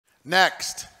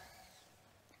Next,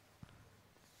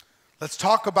 let's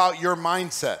talk about your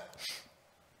mindset.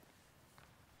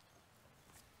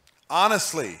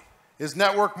 Honestly, is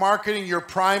network marketing your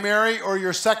primary or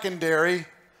your secondary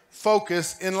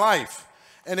focus in life?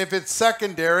 And if it's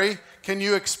secondary, can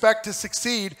you expect to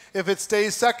succeed if it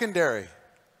stays secondary?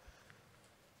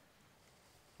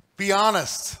 Be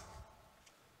honest.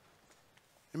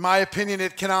 In my opinion,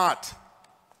 it cannot.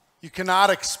 You cannot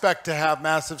expect to have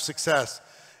massive success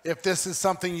if this is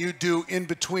something you do in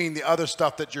between the other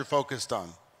stuff that you're focused on.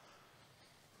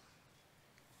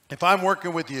 If I'm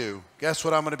working with you, guess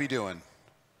what I'm going to be doing?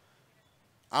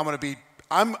 I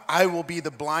will be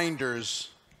the blinders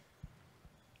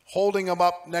holding them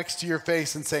up next to your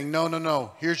face and saying, no, no,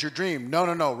 no, here's your dream. No,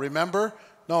 no, no, remember?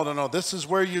 No, no, no, this is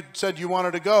where you said you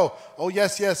wanted to go. Oh,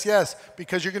 yes, yes, yes,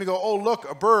 because you're going to go, oh, look,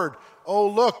 a bird. Oh,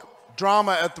 look,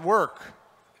 drama at the work.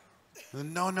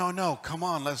 No, no, no, come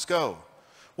on, let's go.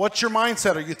 What's your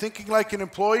mindset? Are you thinking like an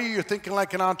employee? You're thinking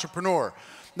like an entrepreneur.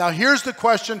 Now, here's the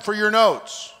question for your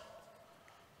notes.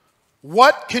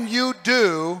 What can you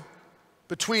do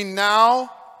between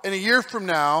now and a year from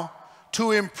now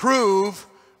to improve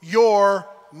your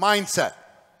mindset?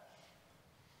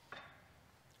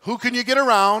 Who can you get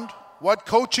around? What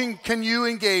coaching can you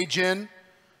engage in?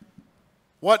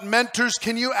 What mentors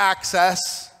can you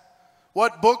access?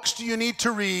 What books do you need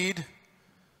to read?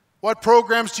 What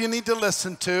programs do you need to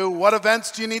listen to? What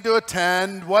events do you need to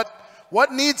attend?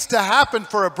 What needs to happen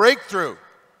for a breakthrough?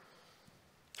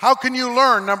 How can you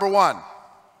learn, number one?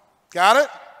 Got it?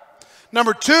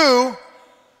 Number two,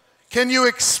 can you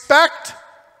expect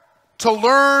to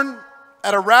learn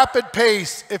at a rapid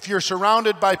pace if you're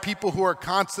surrounded by people who are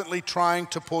constantly trying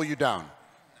to pull you down?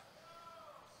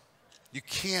 You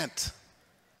can't.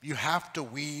 You have to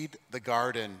weed the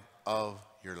garden of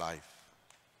your life.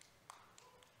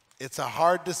 It's a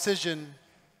hard decision,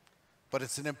 but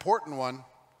it's an important one.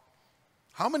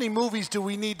 How many movies do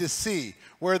we need to see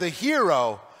where the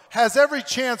hero has every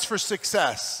chance for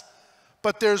success,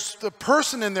 but there's the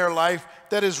person in their life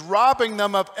that is robbing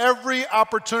them of every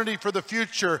opportunity for the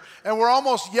future, and we're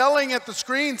almost yelling at the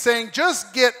screen saying,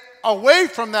 just get away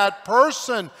from that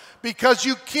person because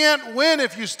you can't win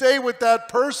if you stay with that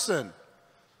person.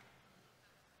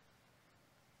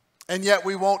 And yet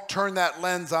we won't turn that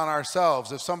lens on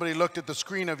ourselves. If somebody looked at the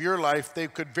screen of your life, they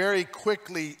could very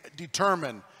quickly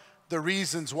determine the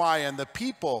reasons why and the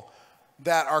people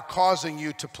that are causing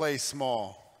you to play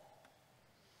small.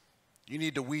 You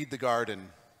need to weed the garden.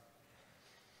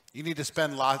 You need to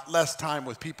spend less time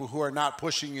with people who are not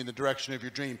pushing you in the direction of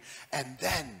your dream. And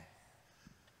then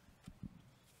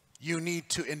you need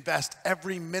to invest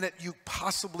every minute you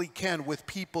possibly can with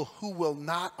people who will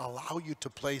not allow you to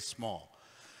play small.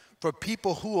 For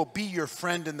people who will be your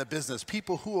friend in the business,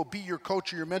 people who will be your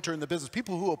coach or your mentor in the business,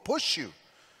 people who will push you.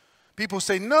 People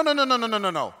say, no, no, no, no, no, no,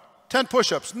 no, no. 10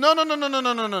 push-ups. No, no, no, no, no,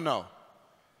 no, no, no, no.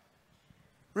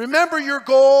 Remember your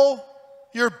goal,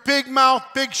 your big mouth,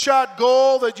 big shot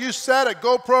goal that you set at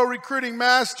GoPro Recruiting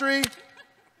Mastery?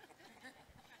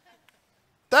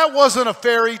 That wasn't a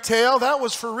fairy tale. That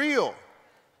was for real.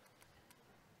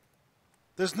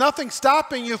 There's nothing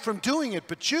stopping you from doing it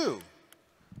but you.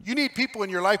 You need people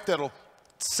in your life that'll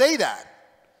say that,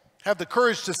 have the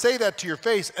courage to say that to your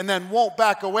face, and then won't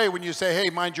back away when you say,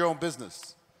 hey, mind your own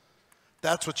business.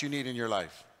 That's what you need in your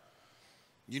life.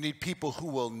 You need people who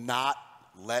will not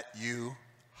let you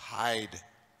hide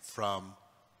from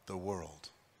the world.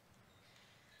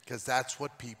 Because that's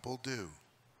what people do.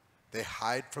 They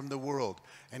hide from the world.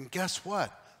 And guess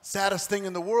what? Saddest thing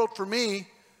in the world for me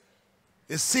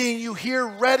is seeing you here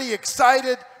ready,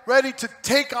 excited, ready to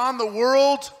take on the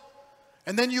world,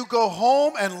 and then you go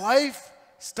home and life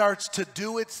starts to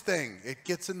do its thing. It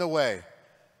gets in the way.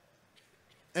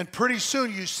 And pretty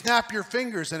soon you snap your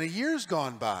fingers and a year's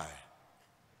gone by.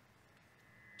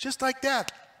 Just like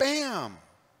that. Bam.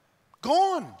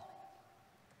 Gone.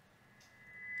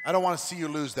 I don't want to see you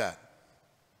lose that.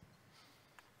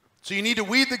 So you need to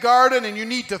weed the garden and you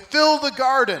need to fill the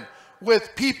garden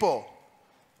with people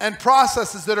and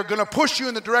processes that are going to push you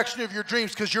in the direction of your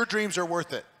dreams because your dreams are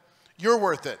worth it. You're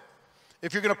worth it.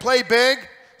 If you're going to play big,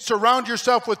 surround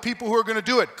yourself with people who are going to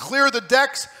do it. Clear the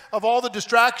decks of all the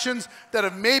distractions that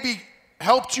have maybe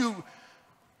helped you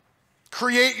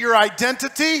create your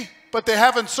identity, but they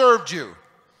haven't served you.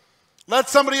 Let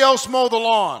somebody else mow the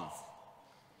lawn.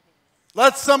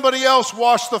 Let somebody else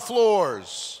wash the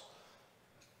floors.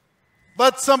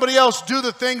 Let somebody else do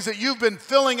the things that you've been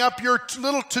filling up your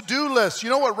little to-do list. You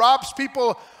know what robs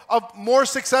people of more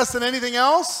success than anything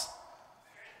else?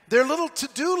 Their little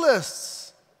to-do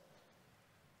lists.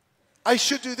 I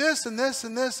should do this and this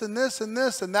and this and this and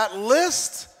this. And that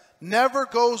list never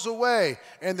goes away,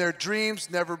 and their dreams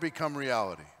never become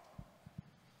reality.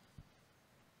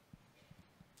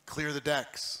 Clear the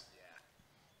decks.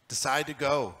 Decide to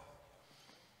go.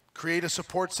 Create a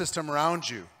support system around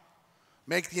you.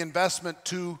 Make the investment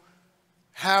to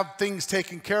have things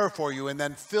taken care of for you, and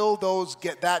then fill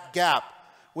that gap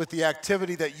with the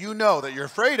activity that you know that you're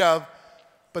afraid of,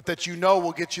 but that you know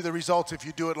will get you the results if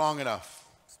you do it long enough.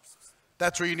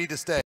 That's where you need to stay.